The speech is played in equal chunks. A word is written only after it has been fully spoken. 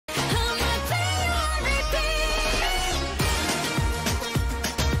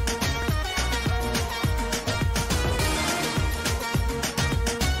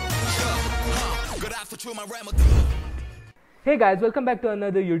Hey guys, welcome back to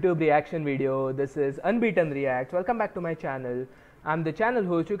another YouTube reaction video. This is Unbeaten Reacts. Welcome back to my channel. I'm the channel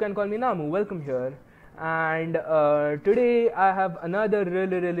host. You can call me Namu. Welcome here. And today I have another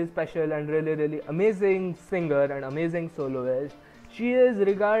really special and really amazing singer and amazing soloist. She is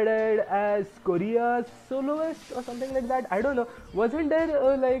regarded as Korea's soloist or something like that. I don't know. Wasn't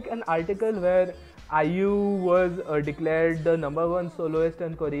there like an article where IU was declared the #1 soloist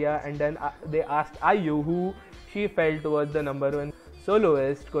in Korea, and then they asked IU who she felt was the #1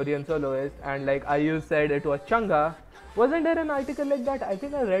 soloist, Korean soloist, and like IU said it was CHUNGHA. Wasn't there an article like that? I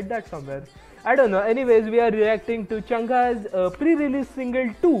think I read that somewhere. I don't know. Anyways, we are reacting to CHUNGHA's pre-release single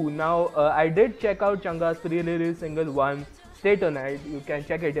 2. Now, I did check out CHUNGHA's pre-release single 1, Stay Tonight. You can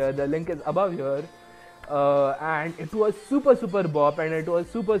check it here. The link is above here. And it was super bop, and it was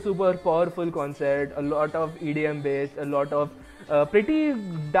super powerful concert. A lot of EDM based, a lot of pretty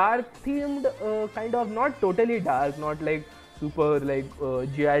dark themed, kind of, not totally dark, not like super like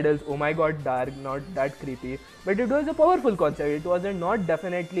G-Idol's oh my god dark, not that creepy, but it was a powerful concert. It wasn't not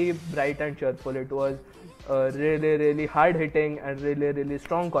definitely bright and cheerful. It was really hard hitting and really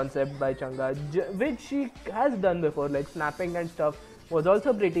strong concept by CHUNGHA, which she has done before, like snapping and stuff was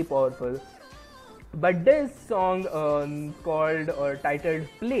also pretty powerful. But this song called or titled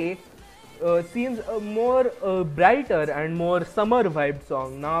Play seems a more brighter and more summer vibe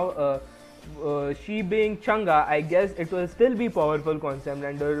song. Now she being CHUNGHA, I guess it will still be powerful concept,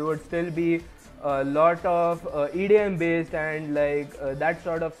 and there would still be a lot of EDM based and like that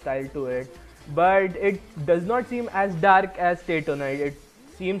sort of style to it, but it does not seem as dark as Stay Tonight. It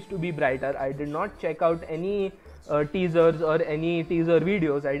seems to be brighter. I did not check out any teasers or any teaser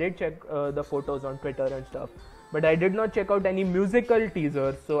videos. I did check the photos on Twitter and stuff, but I did not check out any musical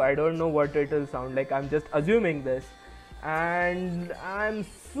teasers, so I don't know what it will sound like. I'm just assuming this, and I'm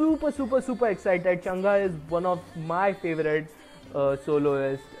super excited. CHUNGHA is one of my favorite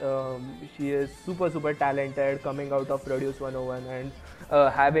soloists. She is super talented, coming out of Produce 101 and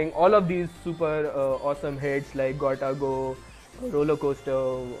having all of these super awesome hits like Gotta Go, Roller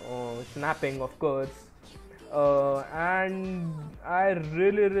Coaster, Snapping of course. And I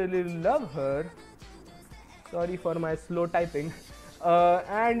really love her. Sorry for my slow typing.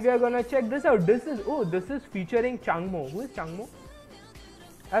 And we are gonna check this out. This is featuring Changmo. Who is Changmo?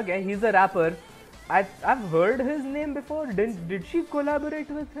 Okay, he's a rapper. I've heard his name before. Did she collaborate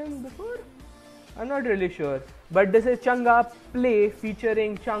with him before? I'm not really sure. But this is CHUNGHA Play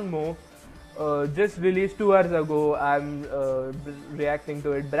featuring Changmo. Just released 2 hours ago. I'm reacting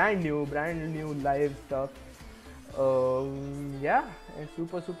to it. Brand new live stuff. Yeah, I'm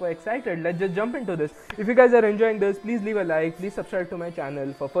super excited. Let's just jump into this. If you guys are enjoying this, please leave a like, please subscribe to my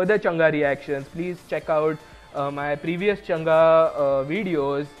channel for further CHUNGHA reactions. Please check out my previous CHUNGHA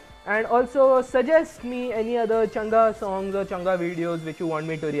videos, and also suggest me any other CHUNGHA songs or CHUNGHA videos which you want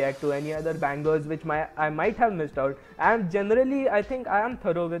me to react to, any other bangers which I might have missed out. I think I am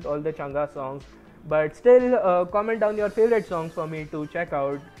thorough with all the CHUNGHA songs, but still comment down your favorite songs for me to check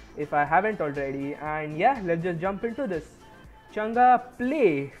out if I haven't already. And yeah, let's just jump into this. CHUNGHA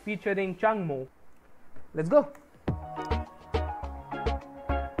Play featuring Changmo. Let's go.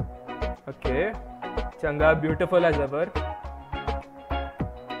 Okay, CHUNGHA beautiful as ever.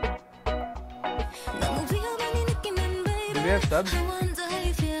 Do we have subs?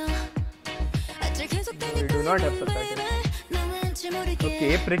 We do not have subtitles.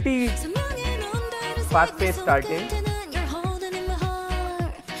 Okay, pretty fast paced starting.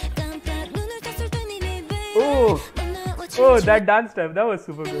 Oh, that dance step, that was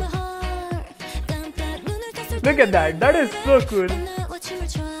super good. Look at that, that is so cool.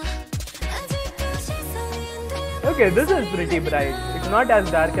 Okay, this is pretty bright. It's not as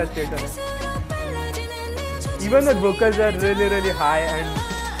dark as Stay Tonight. Even the vocals are really high and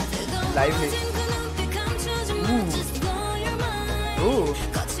lively. Ooh.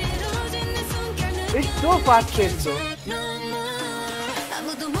 It's so fast paced though.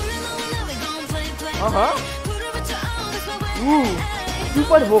 Ooh,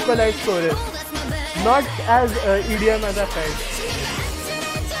 super vocalized chorus. Not as EDM as I felt.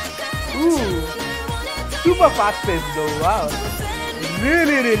 Ooh, super fast paced though. Wow,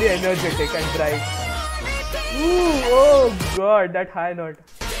 really energetic and bright. Ooh, oh god, that high note.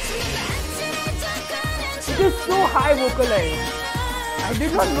 It is so high vocalized. I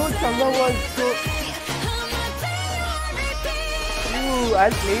did not know CHUNGHA was so. Ooh,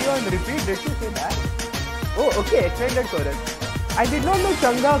 I'll play you on repeat. Did you say that? Oh, okay, extended chorus. I did not know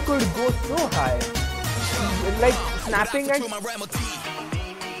CHUNGHA could go so high. Like snapping and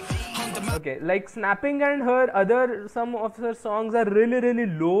okay, like snapping and some of her songs are really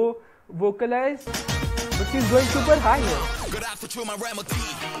low vocalized, but she's going super high here.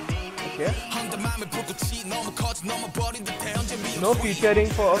 Okay. No featuring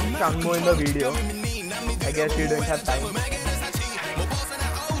for Changmo in the video. I guess you don't have time.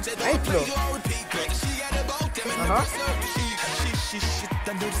 Nice flow.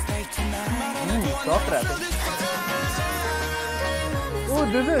 Soft rapping. Oh,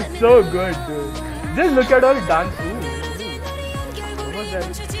 this is so good, dude. Just look at all dance. What was that?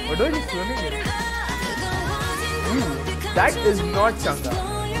 What was he swimming in? That is not CHUNG HA.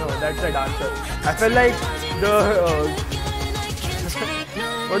 No, that's a dancer. I felt like the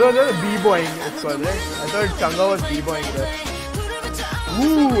what was it? B-boying it's called, right? I thought CHUNG HA was B-boying there.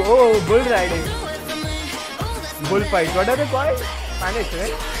 Oh, bull riding. Bullfight. What are they called? Spanish,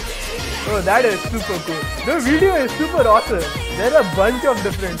 right? Oh, that is super cool. The video is super awesome. There are a bunch of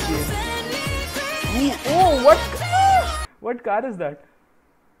different scenes. Oh, what car is that?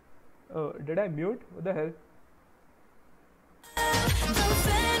 Oh, did I mute? What the hell?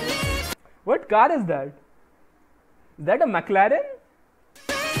 What car is that? Is that a McLaren?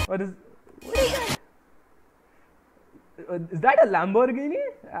 Or is that? Is that a Lamborghini?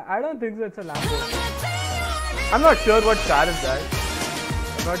 I don't think so. It's a Lamborghini. I'm not sure what car is that.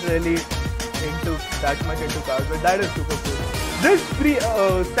 I'm not really that much into cars, but that is super cool. This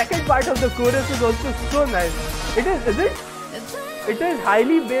second part of the chorus is also so nice. It is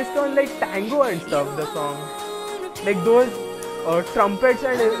highly based on like tango and stuff. The song, like those trumpets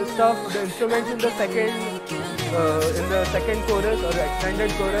and stuff. The instruments in the second chorus or the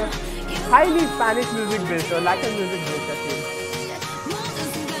extended chorus, highly Spanish music based or Latin music based. I feel.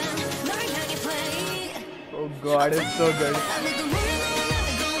 Oh God, it's so good.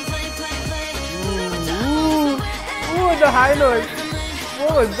 Ooh, the high note.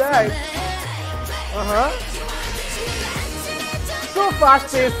 What was that? So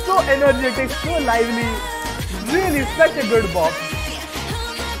fast paced, so energetic, so lively. Really such a good bop.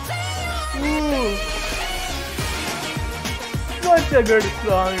 Ooh. Such a good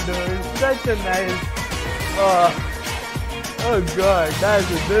song, dude. Such a nice. Oh God,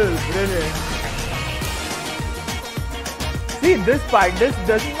 this is brilliant. See this part, doesn't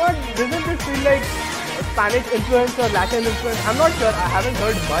this feel like Spanish influence or Latin influence? I'm not sure, I haven't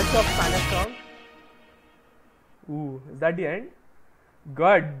heard much of Spanish songs. Ooh, is that the end?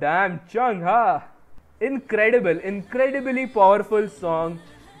 God damn, CHUNG HA. Incredible, incredibly powerful song,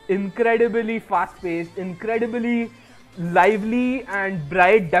 incredibly fast paced, incredibly lively and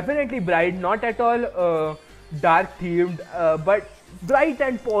bright, definitely bright, not at all dark themed, but bright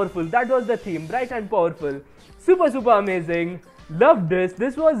and powerful. That was the theme, bright and powerful. Super amazing. Loved this.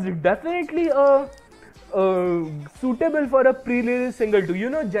 This was definitely suitable for a pre-release single too. You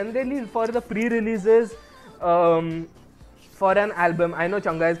know, generally for the pre-releases for an album, I know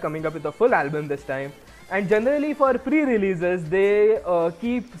CHUNG HA is coming up with a full album this time, and generally for pre-releases they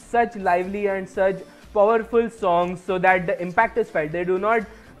keep such lively and such powerful songs so that the impact is felt. They do not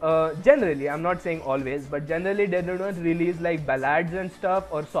generally, I'm not saying always, but generally they do not release like ballads and stuff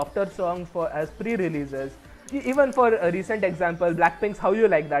or softer songs as pre-releases. Even for a recent example, Blackpink's How You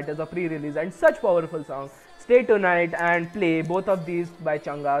Like That is a pre-release and such powerful song. Stay Tonight and Play, both of these by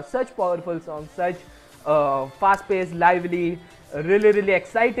CHUNG HA, such powerful songs, such fast-paced, lively, really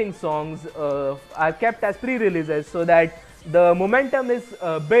exciting songs are kept as pre-releases so that the momentum is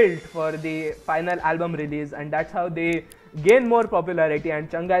built for the final album release, and that's how they gain more popularity. And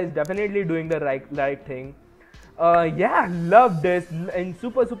CHUNG HA is definitely doing the right thing. Yeah, loved this and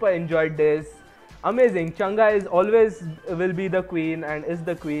super enjoyed this. Amazing. CHUNG HA is always will be the queen and is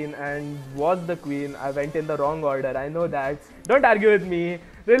the queen and was the queen. I went in the wrong order, I know that. Don't argue with me.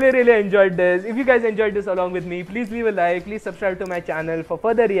 Really enjoyed this. If you guys enjoyed this along with me, please leave a like, please subscribe to my channel for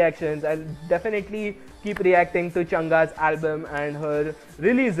further reactions. I'll definitely keep reacting to CHUNG HA's album and her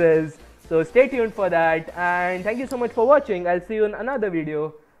releases. So stay tuned for that, and thank you so much for watching. I'll see you in another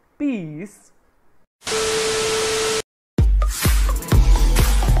video. Peace.